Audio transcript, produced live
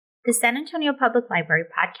The San Antonio Public Library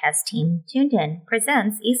podcast team, Tuned In,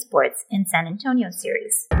 presents Esports in San Antonio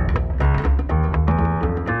series.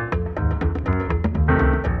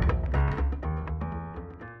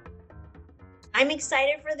 I'm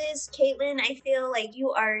excited for this, Caitlin. I feel like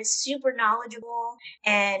you are super knowledgeable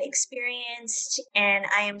and experienced, and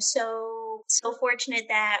I am so fortunate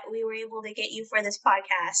that we were able to get you for this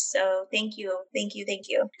podcast. So thank you.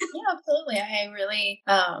 Yeah, absolutely. I really,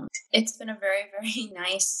 it's been a very, very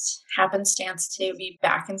nice happenstance to be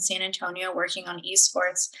back in San Antonio working on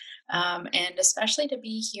esports. And especially to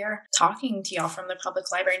be here talking to y'all from the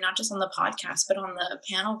public library, not just on the podcast, but on the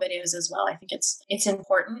panel videos as well. I think it's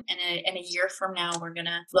important. And a year from now, we're going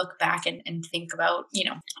to look back and think about,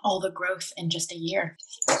 all the growth in just a year.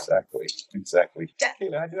 Exactly.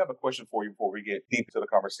 Caitlin, I do have a question for you before we get deep into the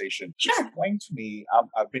conversation. Sure. Explain to me,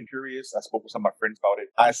 I've been curious. I spoke with some of my friends about it.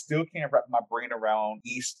 I still can't wrap my brain around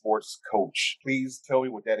esports coach. Please tell me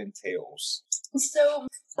what that entails. So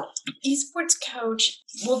esports coach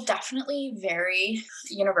will definitely vary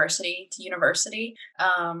university to university.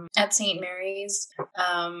 At St. Mary's,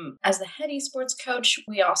 as the head esports coach,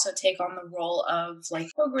 we also take on the role of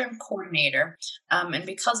program coordinator. And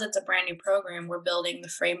because it's a brand new program, we're building the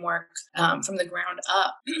framework from the ground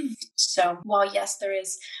up. So while yes, there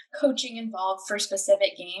is coaching involved for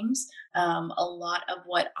specific games, a lot of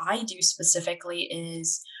what I do specifically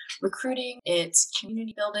is recruiting, it's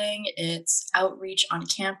community building, it's outreach on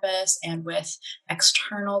campus and with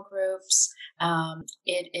external groups.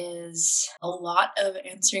 It is a lot of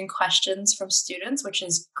answering questions from students, which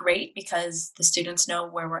is great because the students know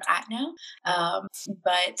where we're at now.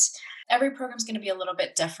 But every program is going to be a little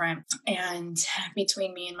bit different. And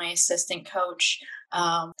between me and my assistant coach,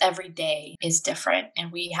 every day is different.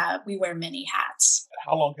 And we wear many hats.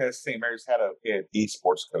 How long has St. Mary's had a head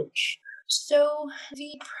esports coach? So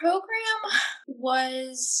the program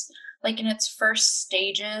was in its first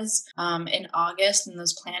stages in August in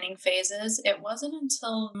those planning phases. It wasn't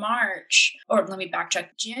until March, or let me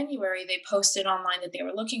backtrack, January, they posted online that they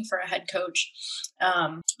were looking for a head coach.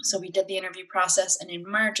 So we did the interview process, and in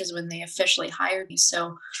March is when they officially hired me.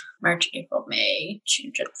 So March, April, May,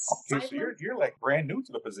 June, July. Okay, so you're brand new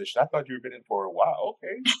to the position. I thought you had been in for a while.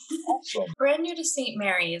 Okay, awesome. Brand new to St.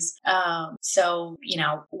 Mary's. So,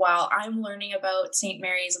 while I'm learning about St.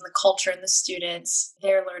 Mary's and the culture and the students,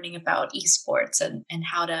 they're learning about esports and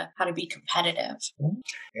how to be competitive.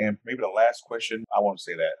 And maybe the last question, I won't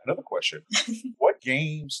say that. Another question. What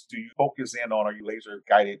games do you focus in on? Are you laser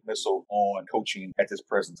guided missile on coaching at this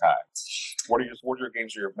present time? What are your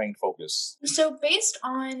games are your main focus? So based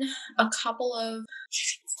on a couple of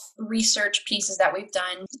research pieces that we've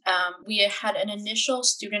done, we had an initial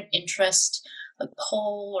student interest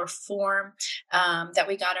poll or form that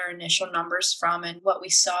we got our initial numbers from, and what we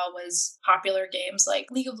saw was popular games like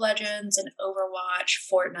League of Legends and Overwatch,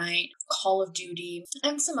 Fortnite, Call of Duty,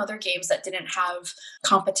 and some other games that didn't have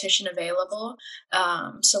competition available.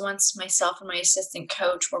 So once myself and my assistant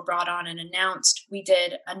coach were brought on and announced, we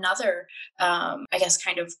did another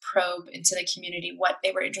kind of probe into the community, what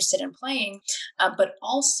they were interested in playing, but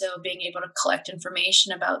also being able to collect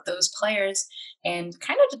information about those players and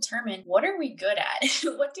kind of determine what are we good at?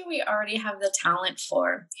 What do we already have the talent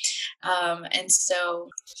for? And so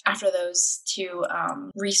after those two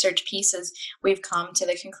research pieces, we've come to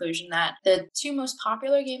the conclusion that the two most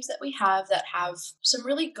popular games that we have that have some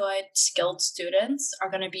really good skilled students are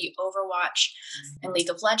going to be Overwatch and League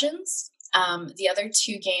of Legends. The other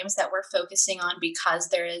two games that we're focusing on, because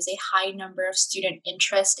there is a high number of student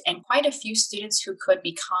interest and quite a few students who could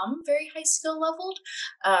become very high skill leveled,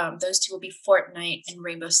 those two will be Fortnite and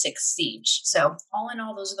Rainbow Six Siege. So all in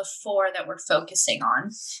all, those are the four that we're focusing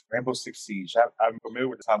on. Rainbow Six Siege. I'm familiar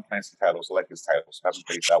with the Tom Clancy titles, I like his titles. I haven't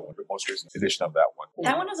played that one, the most recent edition of that one.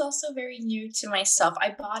 That one is also very new to myself.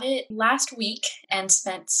 I bought it last week and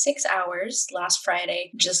spent 6 hours last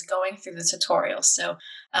Friday just going through the tutorial. So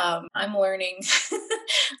I'm learning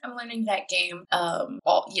that game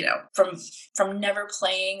from never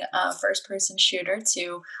playing a first person shooter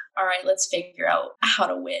to, all right, let's figure out how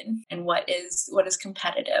to win and what is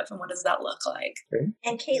competitive and what does that look like. Okay.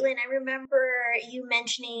 And Caitlin, I remember you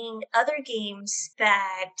mentioning other games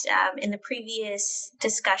that in the previous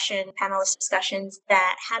panelist discussions,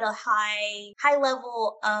 that had a high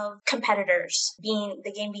level of competitors,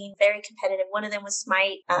 the game being very competitive. One of them was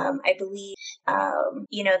Smite, I believe.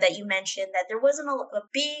 That you mentioned that there wasn't a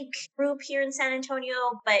big group here in San Antonio,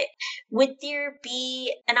 but would there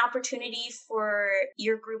be an opportunity for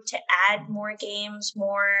your group to add more games,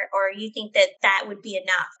 or you think that would be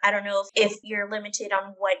enough? I don't know if you're limited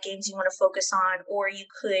on what games you want to focus on, or you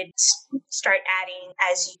could start adding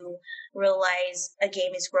as you realize a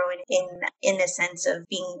game is growing in the sense of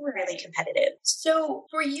being really competitive? So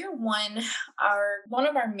for year one, one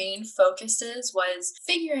of our main focuses was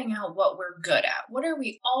figuring out what we're good at. What are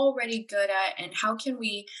we already good at, and how can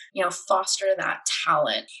we, foster that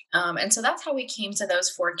talent? And so that's how we came to those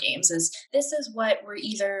 4 games. This is what we're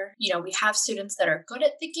either, we have students that are good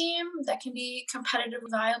at the game that can be competitively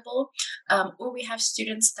viable, or we have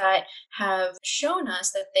students that have shown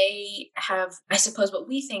us that they have, I suppose, what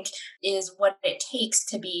we think is what it takes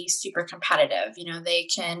to be super competitive. They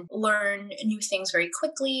can learn new things very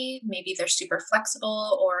quickly. Maybe they're super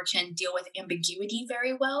flexible or can deal with ambiguity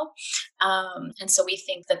very well. And so we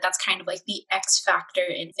think that that's kind of like the X factor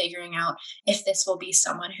in figuring out if this will be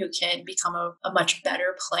someone who can become a much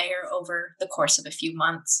better player over the course of a few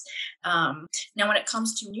months. Now, when it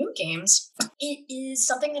comes to new games, it is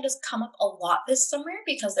something that has come up a lot this summer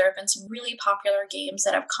because there have been some really popular games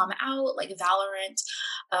that have come out, like Valorant,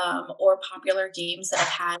 or popular games that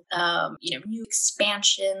have had, new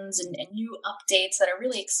expansions and new updates that are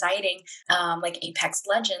really exciting, like Apex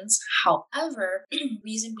Legends. However, the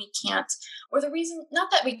reason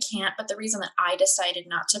that I decided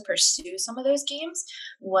not to pursue some of those games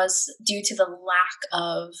was due to the lack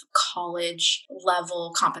of college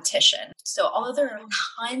level competition. So although there are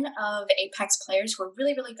a ton of Apex players who are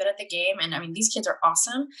really, really good at the game, and I mean, these kids are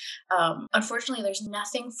awesome, unfortunately, there's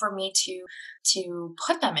nothing for me to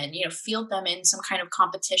put them in, field them in some kind of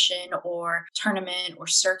competition or tournament or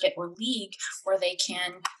circuit or league where they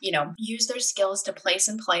can, use their skills to place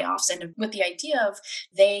in playoffs, and with the idea of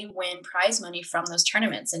they win prize money from those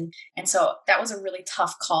tournaments. And so that was a really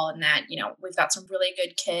tough call in that, we've got some really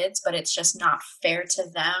good kids, but it's just not fair to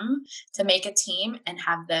them to make a team and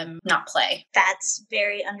have them not play. That's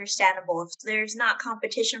very understandable. If there's not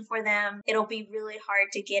competition for them, it'll be really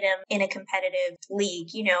hard to get them in a competitive league,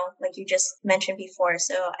 like you just mentioned before.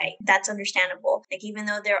 So that's understandable. Like, even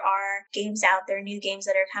though there are games out there, new games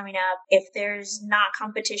that are coming up, if there's not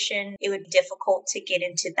competition, it would be difficult to get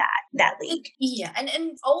into that league. Yeah.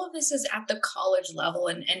 And all of this is at the college level.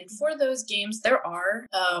 And for those games, there are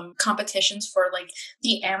competitions for like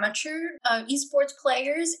the amateur esports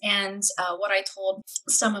players. And what I told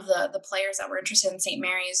some of the players that were interested in St.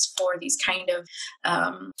 Mary's for these kind of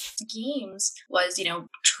games was,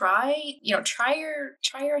 try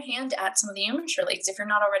your hand at some of the amateur leagues if you're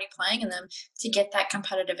not already playing in them, to get that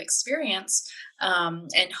competitive experience.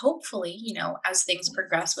 And hopefully, as things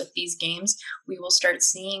progress with these games, we will start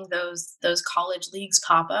seeing those college leagues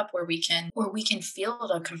pop up where we can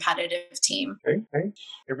field a competitive team. Okay.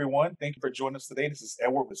 Everyone, thank you for joining us today. This is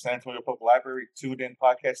Edward with the San Antonio Public Library Tuned In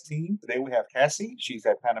podcast team. Today we have Cassie. She's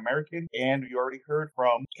at Pan American, and you already heard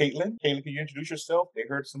from Caitlin. Caitlin, can you introduce yourself? They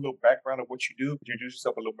heard some little background of what you do. Could you introduce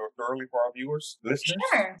yourself a little more thoroughly for our viewers, listeners?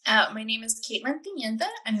 Sure. My name is Caitlin Thienda.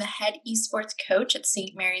 I'm the head esports coach at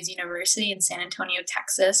St. Mary's University in San Antonio,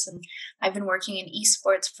 Texas, and I've been working in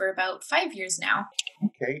esports for about 5 years now.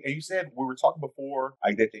 Okay, and you said, we were talking before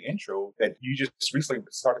I did the intro, that you just recently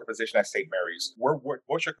started a position at St. Mary's.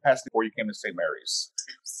 What's your capacity before you came to St. Mary's?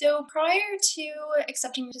 So prior to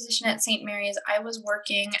accepting a position at St. Mary's, I was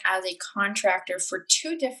working as a contractor for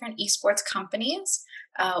 2 different esports companies.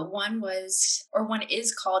 One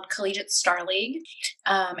is called Collegiate Star League,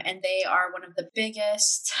 and they are one of the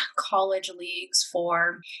biggest college leagues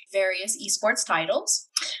for various esports titles.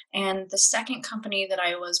 And the second company that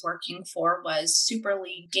I was working for was Super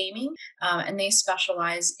League Gaming, and they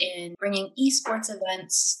specialize in bringing esports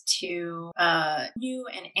events to new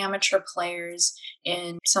and amateur players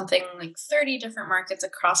in something like 30 different markets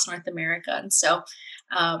across North America. And so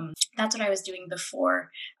that's what I was doing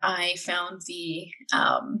before I found the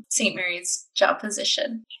St. Mary's job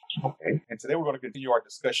position. Okay, and today we're going to continue our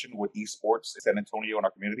discussion with esports in San Antonio and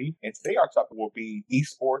our community. And today our topic will be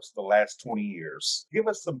esports the last 20 years. Give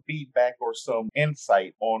us some feedback or some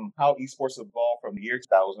insight on how esports evolved from the year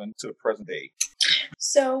 2000 to the present day.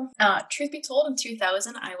 So, truth be told, in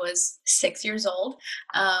 2000, I was 6 years old,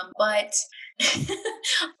 but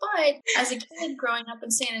as a kid growing up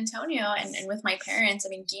in San Antonio and with my parents, I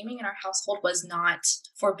mean, gaming in our household was not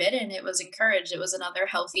forbidden. It was encouraged. It was another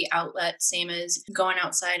healthy outlet, same as going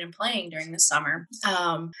outside and playing during the summer.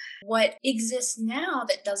 What exists now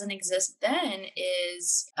that doesn't exist then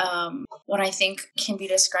is what I think can be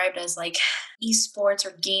described as like esports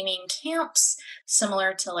or gaming camps,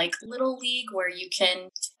 similar to like Little League, where you can,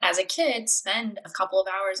 as a kid, spend a couple of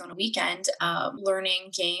hours on a weekend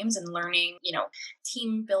learning games and learning,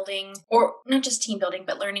 team building, or not just team building,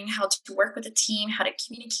 but learning how to work with a team, how to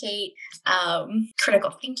communicate,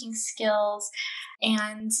 critical thinking skills.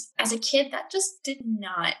 And as a kid, that just did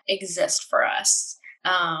not exist for us.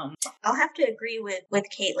 I'll have to agree with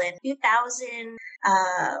Caitlin. 2000.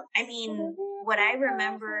 I mean, what I would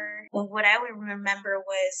remember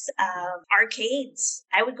was arcades.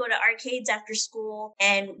 I would go to arcades after school,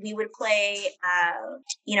 and we would play,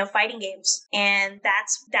 fighting games, and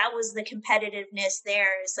that was the competitiveness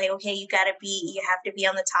there. It's like, okay, you have to be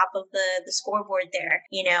on the top of the scoreboard there.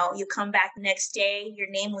 You come back the next day, your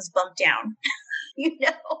name was bumped down.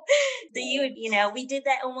 you know we did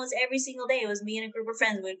that almost every single day. It was me and a group of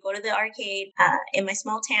friends. We'd go to the arcade in my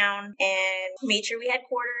small town and made sure we had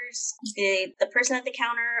quarters. The person at the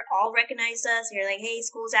counter all recognized us. You're like, hey,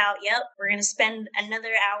 school's out. Yep, we're gonna spend another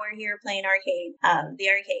hour here playing the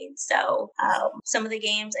arcade. So some of the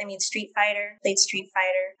games, Street Fighter, played Street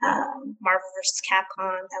Fighter, Marvel vs.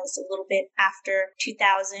 Capcom, that was a little bit after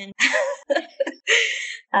 2000.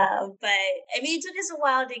 But it took us a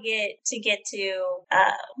while to get to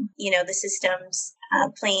the systems,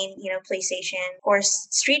 playing PlayStation. Of course,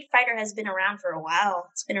 Street Fighter has been around for a while.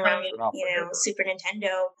 It's been around, Super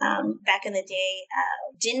Nintendo. Back in the day,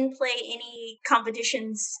 didn't play any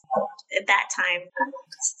competitions at that time.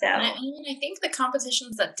 So I think the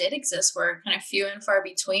competitions that did exist were kind of few and far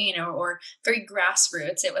between, or very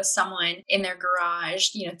grassroots. It was someone in their garage,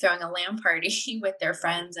 throwing a LAN party with their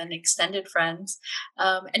friends and extended friends.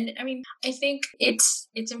 I think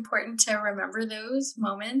it's important to remember those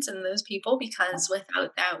moments and those people, because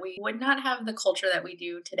without that, we would not have the culture that we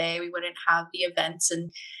do today. We wouldn't have the events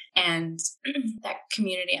and that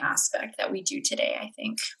community aspect that we do today, I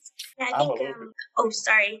think. I think,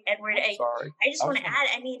 sorry, Edward. I just want to add,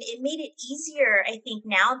 it made it easier, I think,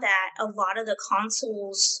 now that a lot of the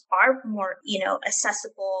consoles are more,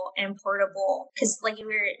 accessible and portable. Because like you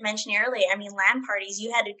were mentioning earlier, LAN parties,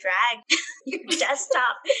 you had to drag your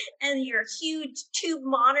desktop and your huge tube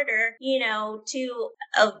monitor, to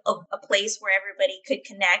a place where everybody could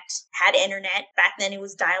connect, had internet. Back then it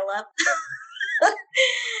was dial-up.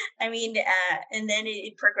 And then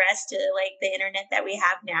it progressed to like the internet that we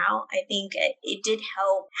have now. I think it did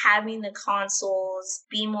help having the consoles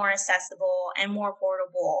be more accessible and more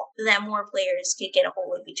portable, so that more players could get a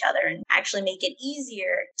hold of each other and actually make it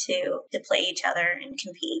easier to play each other and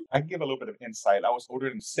compete. I can give a little bit of insight. I was older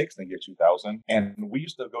than 6 in the year 2000, and we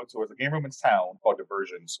used to go to a game room in town called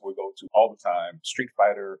Diversions. We go to all the time. Street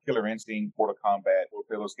Fighter, Killer Instinct, Mortal Kombat. We'll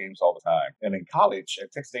play those games all the time. And in college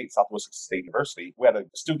at Texas State, Southwest State University, we had a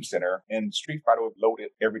student center, and Street Fighter was loaded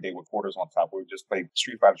every day with quarters on top. We would just play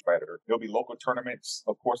Street Fighter. There'll be local tournaments,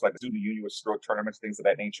 of course, like the student union would throw tournaments, things of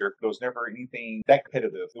that nature. There was never anything that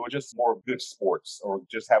competitive. It was just more good sports or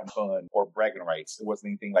just having fun or bragging rights. It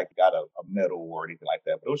wasn't anything like you got a medal or anything like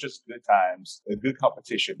that. But it was just good times, a good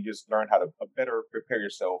competition. You just learn how to better prepare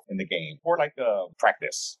yourself in the game. Or like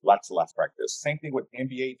practice, lots of practice. Same thing with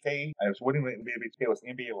NBA K. I was winning with NBA K was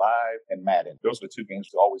NBA Live and Madden. Those were the two games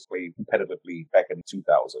we always played competitively back in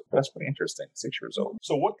 2000. That's pretty interesting. 6 years old.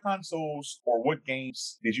 So what consoles or what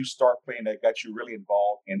games did you start playing that got you really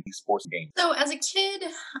involved in esports games? So as a kid,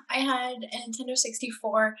 I had a Nintendo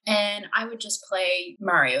 64, and I would just play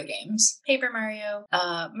Mario games. Paper Mario,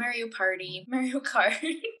 Mario Party, Mario Kart.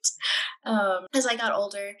 As I got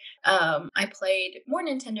older, I played more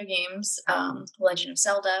Nintendo games, Legend of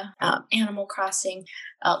Zelda, Animal Crossing,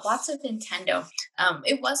 lots of Nintendo.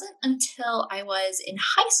 It wasn't until I was in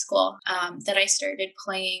high school that I started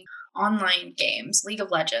playing online games. League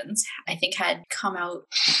of Legends, I think, had come out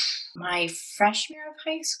my freshman year of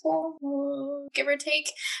high school, give or take.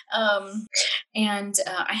 And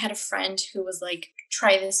I had a friend who was like,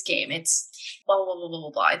 try this game. It's blah, blah, blah, blah,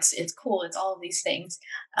 blah, blah. It's cool. It's all of these things.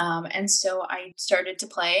 And so I started to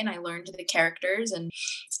play, and I learned the characters and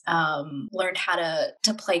learned how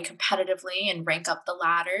to play competitively and rank up the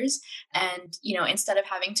ladders. And, instead of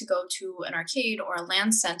having to go to an arcade or a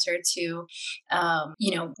LAN center to,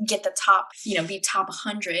 get the top, be top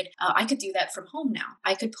 100, I could do that from home now.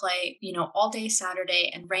 I could play, all day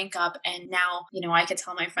Saturday and rank up. And now, I could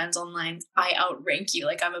tell my friends online, I outrank you.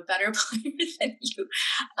 Like, I'm a better player than you.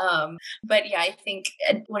 But yeah, I think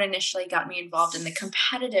what initially got me involved in the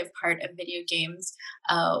competitive part of video games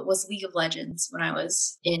was League of Legends when I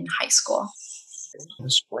was in high school.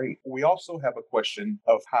 That's great. We also have a question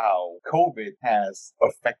of how COVID has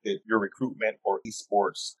affected your recruitment for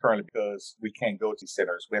esports currently, because we can't go to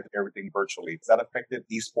centers. We have everything virtually. Has that affected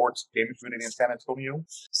esports gaming community in San Antonio?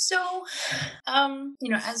 So,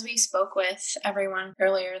 as we spoke with everyone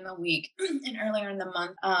earlier in the week and earlier in the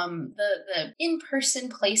month, the in-person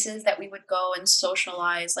places that we would go and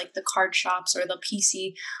socialize, like the card shops or the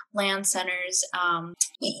PC LAN centers,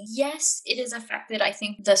 Yes, it is affected, I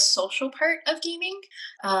think, the social part of gaming.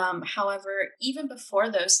 However, even before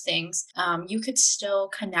those things, you could still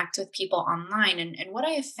connect with people online. And what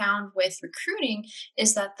I have found with recruiting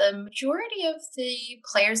is that the majority of the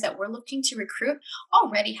players that we're looking to recruit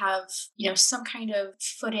already have, some kind of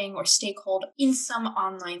footing or stakehold in some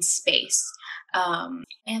online space.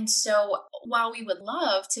 And so while we would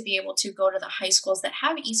love to be able to go to the high schools that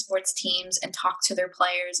have esports teams and talk to their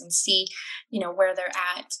players and see, where they're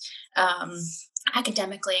at,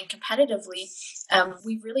 academically and competitively,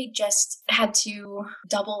 we really just had to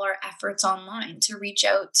double our efforts online to reach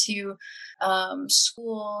out to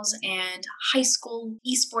schools and high school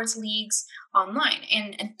esports leagues online.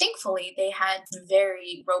 And thankfully, they had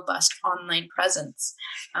very robust online presence.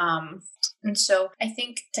 And so I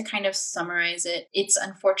think to kind of summarize it, it's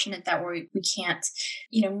unfortunate that we can't,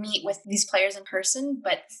 meet with these players in person,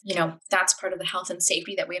 but, that's part of the health and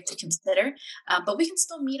safety that we have to consider. But we can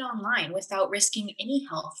still meet online without risking any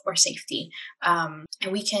health or safety. And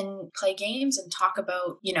we can play games and talk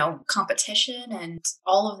about, competition and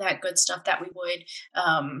all of that good stuff that we would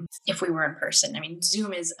if we were in person. I mean,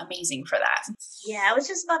 Zoom is amazing for that. Yeah, I was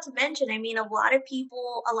just about to mention, a lot of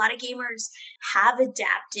people, a lot of gamers have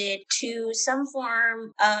adapted to some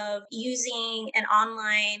form of using an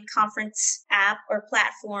online conference app or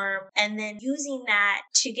platform and then using that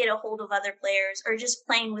to get a hold of other players or just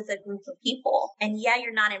playing with a group of people. And yeah,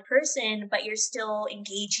 you're not in person, but you're still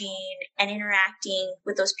engaging and interacting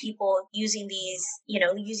with those people using these,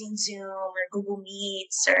 using Zoom or Google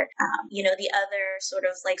Meets or, the other sort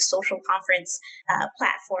of like social conference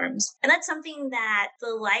platforms. And that's something that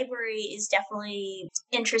the library is definitely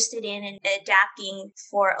interested in and adapting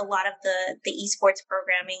for a lot of the esports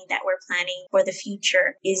programming that we're planning for the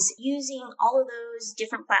future, is using all of those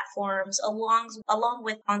different platforms along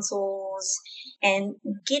with consoles and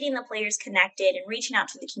getting the players connected and reaching out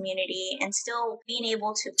to the community and still being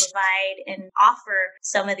able to provide and offer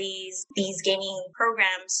some of these gaming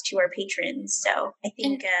programs to our patrons. So I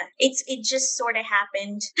think it just sort of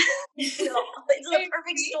happened. It's a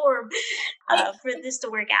perfect storm for this to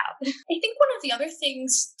work out. I think one of the other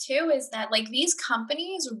things too is that like these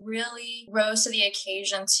companies really rose to the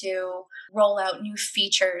occasion to roll out new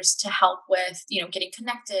features to help with, getting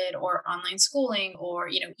connected or online schooling or,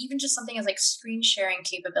 even just something as like screen sharing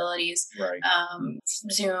capabilities, right.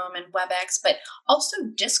 Zoom and WebEx, but also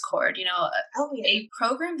Discord, a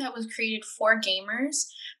program that was created for gamers,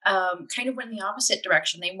 kind of went in the opposite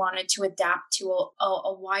direction. They wanted to adapt to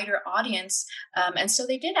a wider audience. And so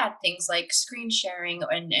they did add things like screen sharing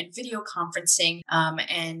and video conferencing,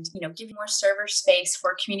 and, giving more server space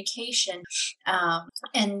for communication.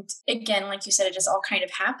 And again, like you said, it just all kind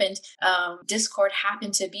of happened. Discord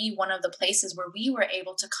happened to be one of the places where we were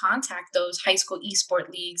able to contact those high school esport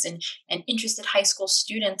leagues and interested high school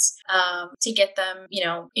students, to get them,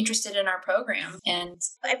 interested in our program. And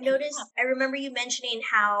I've noticed, I remember you mentioning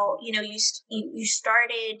how, you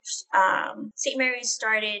started, St. Mary's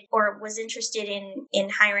started or was interested in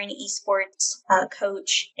hiring an esports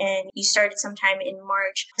coach, and you started sometime in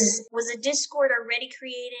March. Was a Discord already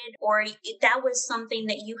created, or that was something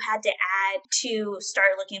that you had to add to start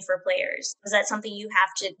looking for players? Was that something you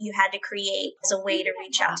had to create as a way to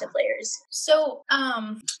reach out to players? So,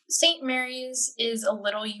 St. Mary's is a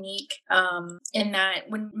little unique in that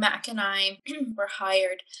when Mac and I were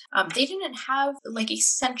hired, they didn't have like a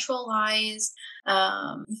centralized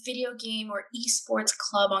video game or esports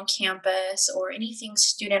club on campus or anything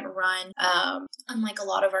student run, unlike a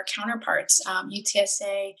lot of our counterparts.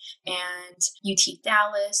 UTSA and UT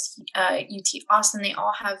Dallas, UT Austin, they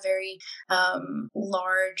all have very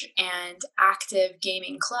large and active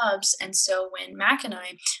gaming clubs. And so when Mac and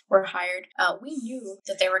I were hired, we knew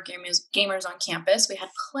that there were gamers on campus. We had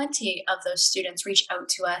plenty of those students reach out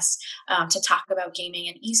to us to talk about gaming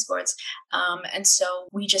and esports. And so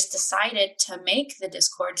we just decided to make the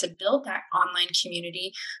Discord to build that online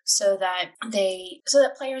community so that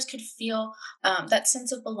players could feel that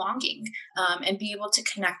sense of belonging, and be able to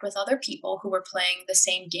connect with other people who were playing the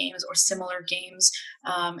same games or similar games,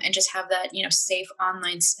 and just have that, safe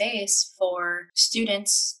online space for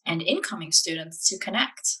students and incoming students to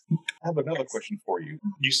connect. I have another question for you.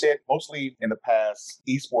 You said mostly in the past,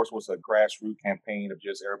 esports was a grassroots campaign of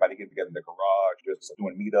just everybody getting together in the garage, just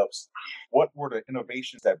doing meetups. What were the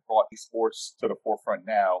innovations that brought esports to the forefront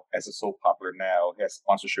now, as it's so popular now, has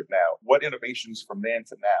sponsorship now? What innovations from then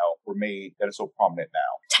to now were made that is so prominent now?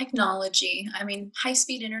 Technology. I mean,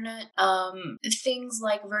 high-speed internet, things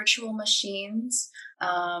like virtual machines,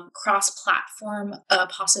 cross-platform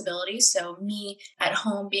possibilities. So me at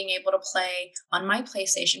home being able to play on my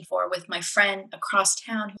PlayStation 4 with my friend across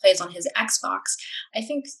town who plays on his Xbox. I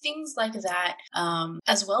think things like that,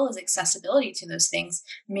 as well as accessibility to those things,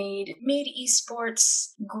 made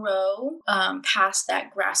esports grow past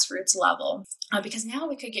that grassroots level. Because now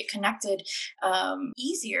we could get connected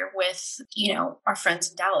easier with, our friends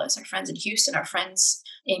in Dallas, our friends in Houston, our friends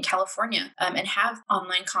in California, and have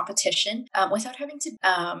online competition without having to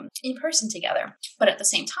in person together. But at the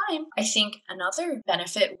same time, I think another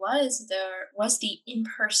benefit was the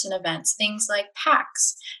in-person events, things like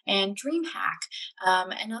PAX and DreamHack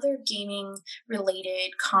and other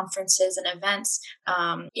gaming-related conferences and events.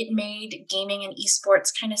 It made gaming and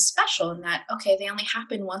esports kind of special in that, okay, they only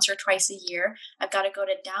happen once or twice a year. I've got to go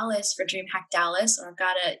to Dallas for DreamHack Dallas, or I've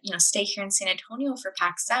got to, stay here in San Antonio for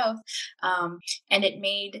PAX South. And it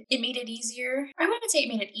made it easier. I wouldn't say it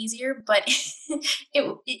made it easier, but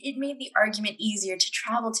it made the argument easier to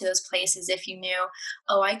travel to those places if you knew,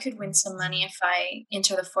 oh, I could win some money if I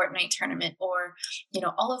enter the Fortnite tournament, or,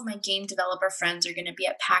 all of my game developer friends are going to be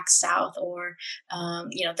at PAX South, or,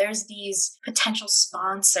 there's these potential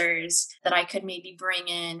sponsors that I could maybe bring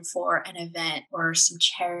in for an event or some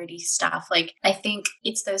charity stuff. Like, I think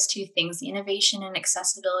it's those two things, the innovation and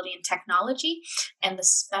accessibility and technology, and the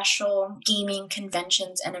special gaming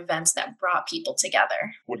conventions and events that brought people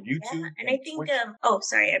together. Would YouTube and I think, Twitch,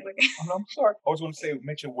 sorry, Edward. Oh, no, I'm sorry. I was going to say,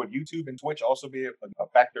 mention, would YouTube and Twitch also be a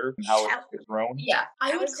factor in how it's grown? Yeah.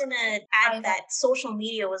 I was going to add that social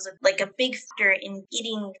media was a big factor in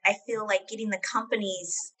getting the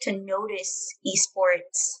companies to notice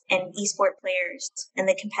esports and esport players and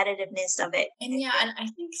the competitiveness of it. And and I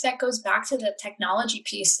think that goes back to the technology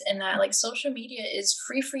piece, in that like social media is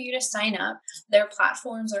free for you to sign up. Their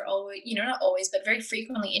platforms are always, not always, but very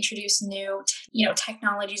frequently introduce new,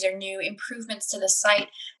 technologies or new improvements to the site.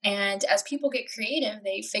 And as people get creative,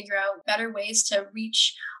 they figure out better ways to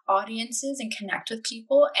reach audiences and connect with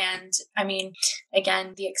people. And I mean,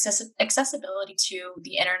 again, the accessibility to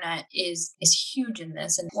the internet is huge in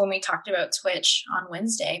this. And when we talked about Twitch on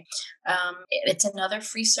Wednesday, it's another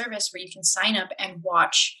free service where you can sign up and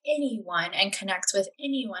watch anyone and connect with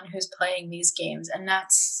anyone who's playing these games. And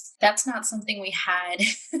that's not something we had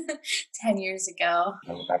 10 years ago.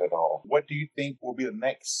 No, not at all. What do you think will be the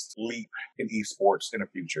next leap in esports in the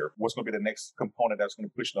future? What's going to be the next component that's going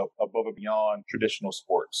to push it above and beyond traditional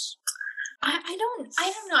sports? I don't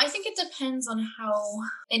know. I think it depends on how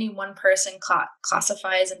any one person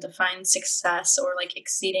classifies and defines success or like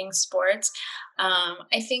exceeding sports.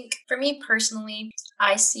 I think for me personally,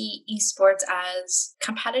 I see esports as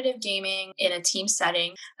competitive gaming in a team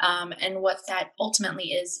setting, and what that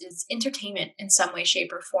ultimately is entertainment in some way,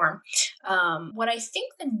 shape, or form. What I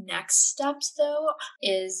think the next steps, though,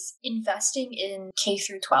 is investing in K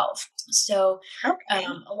through 12. So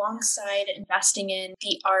alongside investing in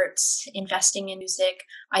the arts, investing in music,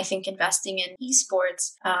 I think investing in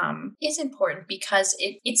esports is important because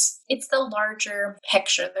it's the larger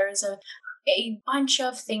picture. There's a bunch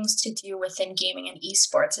of things to do within gaming and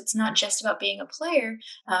esports. It's not just about being a player.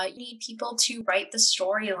 You need people to write the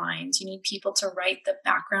storylines. You need people to write the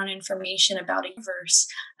background information about a universe.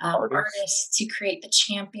 Artists to create the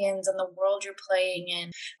champions and the world you're playing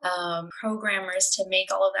in. Programmers to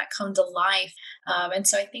make all of that come to life. And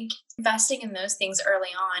so I think investing in those things early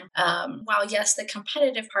on, while yes, the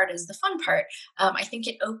competitive part is the fun part, I think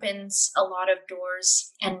it opens a lot of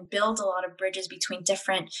doors and builds a lot of bridges between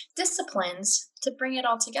different disciplines to bring it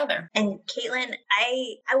all together. And Caitlin,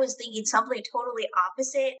 I was thinking something totally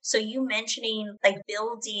opposite. So you mentioning like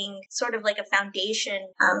building sort of like a foundation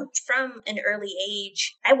from an early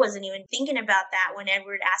age, I wasn't even thinking about that when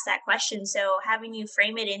Edward asked that question. So having you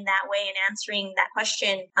frame it in that way and answering that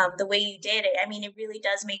question the way you did, I mean, it really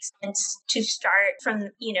does make sense to start from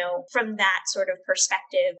that sort of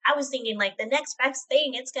perspective. I was thinking like the next best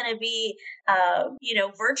thing, it's going to be,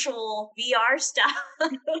 virtual VR stuff. I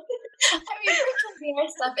mean, virtual VR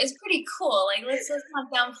stuff is pretty cool. Like, let's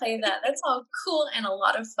not downplay that. That's all cool and a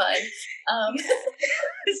lot of fun. So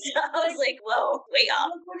I was like, whoa, way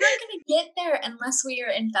off. We're not going to get there unless we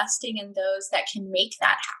are investing in those that can make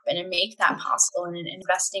that happen and make that possible. And in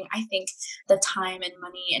investing, I think, the time and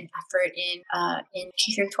money and effort in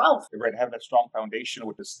K through 12. Right, having that strong foundation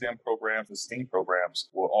with the STEM programs, the STEAM programs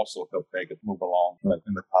will also help that move along in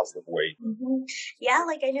a positive way. Mm-hmm. Yeah,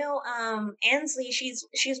 like I know Ansley, she's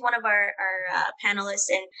one of our panelists,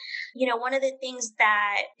 and one of the things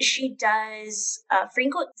that she does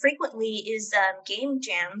frequently is game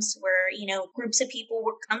jams, where groups of people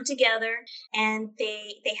will come together and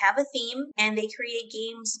they have a theme and they create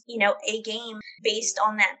games, a game based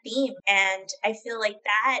on that theme. And I feel like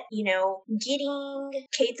that, getting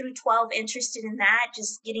K through 12 interested in that,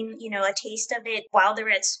 just getting a taste of it while they're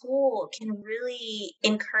at school, can really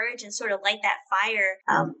encourage and sort of light that fire,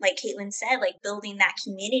 like Caitlin said, like building that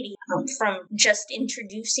community from just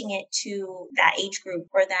introducing it to that age group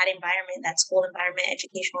or that environment, that school environment,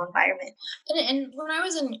 educational environment. And when I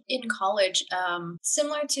was in college,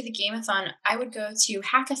 similar to the Gameathon, I would go to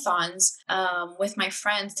hackathons with my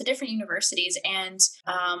friends to different universities. And,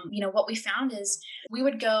 what we found is we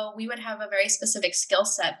would have a very specific skill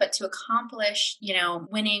set, but to accomplish,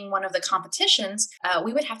 winning one of the competitions,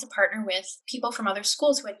 we would have to partner with people from other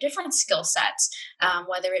schools who had different skill sets,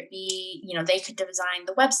 whether it be, they could design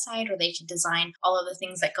the website or they could design all of the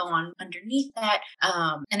things that go on underneath that.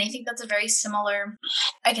 And I think that's a very similar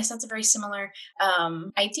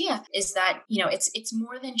idea, is that, it's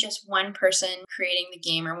more than just one person creating the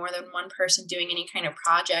game or more than one person doing any kind of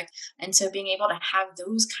project. And so being able to have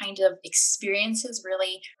those kind of experiences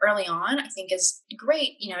really early on, I think is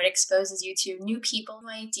great. It exposes you to new people, new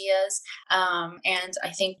ideas. And I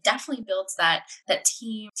think definitely builds that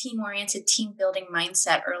team-oriented, team-building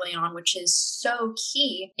mindset early on, which is so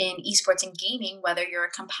key in esports and gaming, whether you're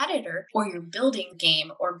a competitor or you're building the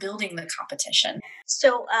game or building the competition.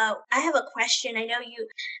 So I have a question. I know you,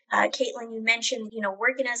 Caitlin, you mentioned,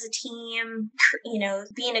 working as a team,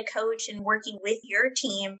 being a coach and working with your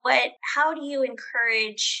team. But how do you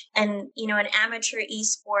encourage an amateur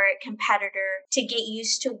esport competitor to get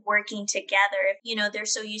used to working together? If, they're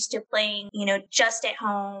so used to playing, just at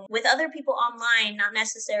home with other people online, not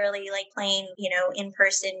necessarily like playing, in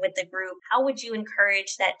person with the group. How would you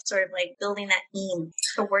encourage that sort of like building that team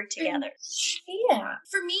to work together? Yeah.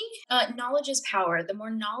 For me, knowledge is power. The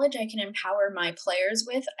more knowledge I can empower my players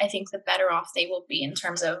with, I think the better off they will be in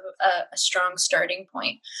terms of a strong starting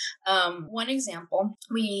point. One example,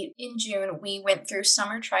 in June, we went through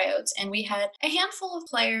summer tryouts and we had a handful of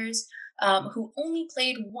players who only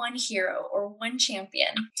played one hero or one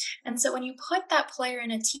champion. And so when you put that player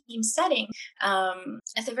in a team setting,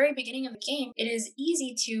 at the very beginning of the game, it is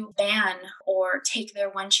easy to ban or take their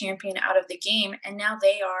one champion out of the game. And now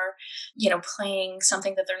they are, playing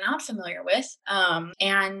something that they're not familiar with.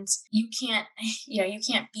 And you can't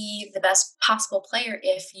be the best possible player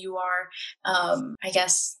if you are,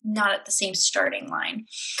 not at the same starting line.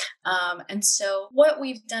 And so what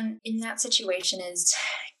we've done in that situation is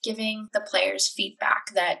giving the players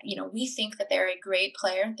feedback that, we think that they're a great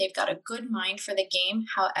player. They've got a good mind for the game.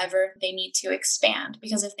 However, they need to expand,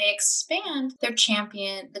 because if they expand the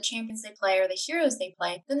champions they play or the heroes they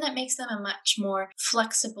play, then that makes them a much more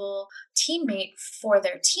flexible teammate for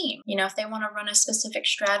their team. If they want to run a specific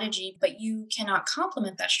strategy, but you cannot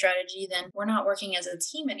complement that strategy, then we're not working as a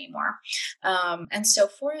team anymore. And so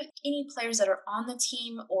for any players that are on the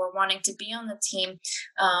team or wanting to be on the team,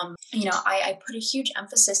 I put a huge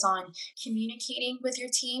emphasis on communicating with your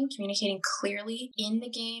team, communicating clearly in the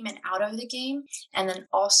game and out of the game, and then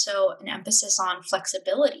also an emphasis on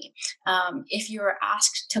flexibility. If you're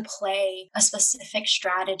asked to play a specific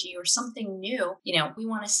strategy or something new, we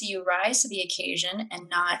want to see you rise to the occasion and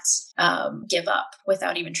not give up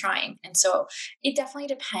without even trying. And so it definitely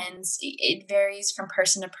depends. It varies from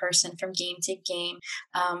person to person, from game to game.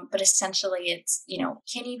 But essentially it's,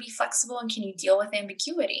 can you be flexible and can you deal with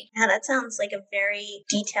ambiguity? Yeah, that sounds like a very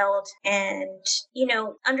detailed and,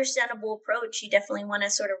 understandable approach. You definitely want to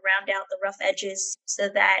sort of round out the rough edges so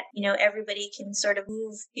that, everybody can sort of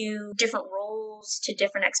move to different roles, to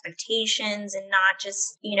different expectations, and not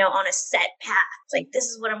just, on a set path. It's like, this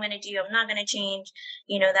is what I'm going to do. I'm not going to change,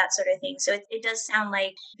 that sort of thing. So it does sound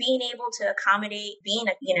like being able to accommodate, being,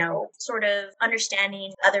 sort of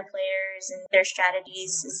understanding other players and their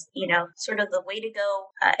strategies is, sort of the way to go.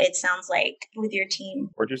 It sounds like with your team.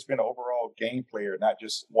 Or just being an overall game player, not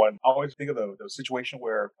just one. I always think of the situation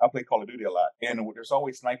where I play Call of Duty a lot, and there's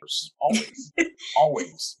always snipers. Always.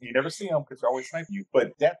 Always. You never see them because they're always sniping you.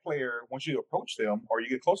 But that player, once you approach them or you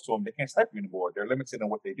get close to them, they can't snipe you anymore. They're limited in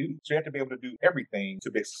what they do. So you have to be able to do everything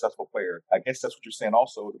to be a successful player. I guess that's what you're saying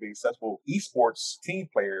also. To be a successful esports team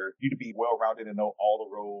player, you need to be well-rounded and know all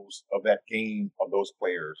the roles of that game, of those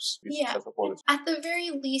players. Yeah. At the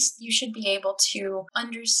very least, you should be able to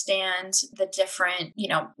understand the different,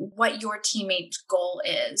 what your teammate's goal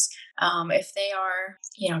is. If they are,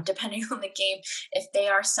 depending on the game, if they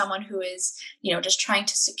are someone who is, just trying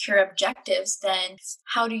to secure objectives, then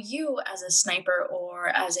how do you as a sniper or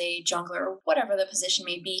as a jungler or whatever the position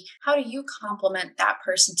may be, how do you complement that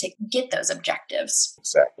person to get those objectives?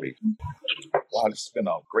 Exactly. Wow, this has been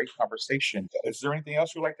a great conversation. Is there anything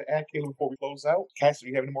else you'd like to add, Kayla, before we close out? Cassie, do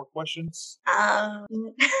you have any more questions? I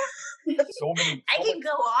So many. can go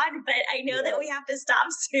on, but I know that we have to stop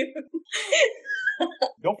soon.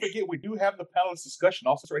 Don't forget, we do have the panelist discussion.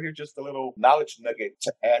 Also, right here, just a little knowledge nugget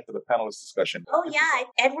to add to the panelist discussion. Oh, yeah.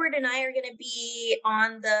 Edward and I are going to be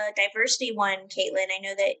on the diversity one, Caitlin. I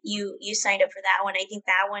know that you signed up for that one. I think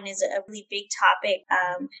that one is a really big topic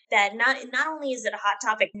that not only is it a hot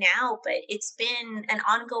topic now, but it's been an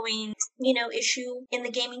ongoing, issue in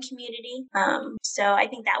the gaming community. So I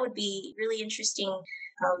think that would be really interesting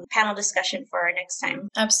panel discussion for our next time.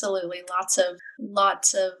 Absolutely. Lots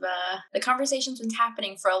of the conversation's been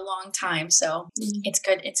happening for a long time. So it's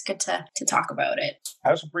good to talk about it. I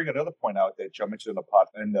also bring another point out that y'all mentioned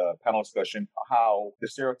in the panel discussion, how the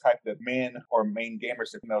stereotype that men or main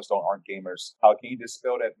gamers and females aren't gamers. How can you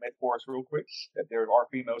dispel that myth for us real quick? That there are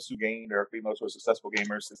females who game, there are females who are successful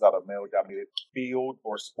gamers. It's not a male-dominated field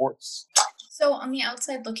or sports. So on the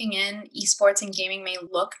outside looking in, esports and gaming may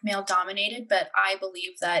look male-dominated, but I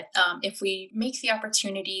believe that if we make the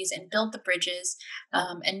opportunities and build the bridges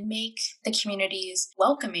and make the communities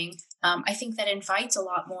welcoming, I think that invites a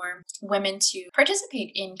lot more women to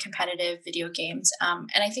participate in competitive video games.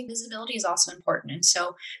 And I think visibility is also important. And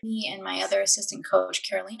so me and my other assistant coach,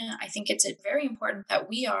 Carolina, I think it's very important that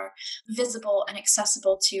we are visible and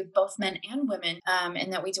accessible to both men and women,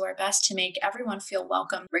 and that we do our best to make everyone feel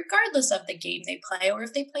welcome, regardless of the game they play or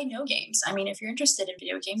if they play no games. I mean, if you're interested in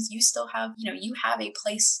video games, you still have, you have a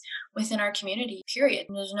place within our community, period.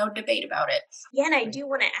 And there's no debate about it. Yeah, and I do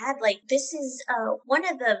want to add, this is one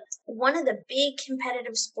of the big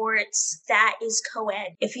competitive sports that is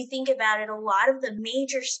co-ed. If you think about it, a lot of the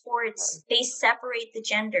major sports, they separate the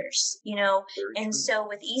genders, and so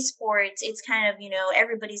with esports, it's kind of,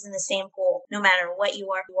 everybody's in the same pool. No matter what you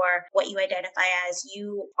are, what you identify as,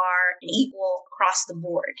 you are an equal across the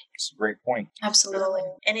board. It's a great point. Absolutely.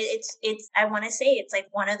 And it's I want to say it's like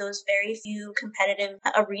one of those very few competitive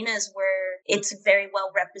arenas where it's very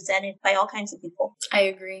well represented by all kinds of people. I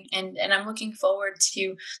agree. And I'm looking forward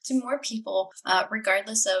to more people,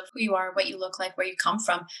 regardless of who you are, what you look like, where you come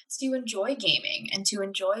from, to enjoy gaming and to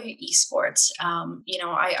enjoy esports.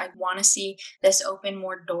 I want to see this open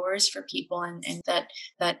more doors for people and that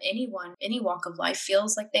anyone, any walk of life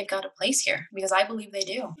feels like they've got a place here, because I believe they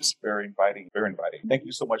do. It's very inviting, very inviting. Thank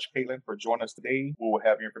you so much, Caitlin, for joining us today. We will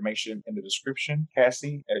have your information in the description.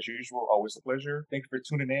 Cassie, as usual, always a pleasure. Thank you for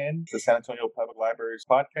tuning in to San Antonio Public Library's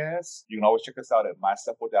podcast. You can always check us out at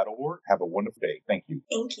myseppo.org. Have a wonderful day. Thank you.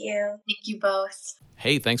 Thank you. Thank you both.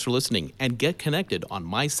 Hey, thanks for listening, and get connected on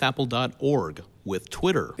mysapple.org with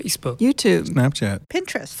Twitter, Facebook, YouTube, Snapchat,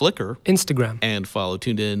 Pinterest, Flickr, Instagram, and follow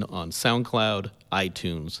Tuned In on SoundCloud,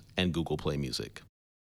 iTunes, and Google Play Music.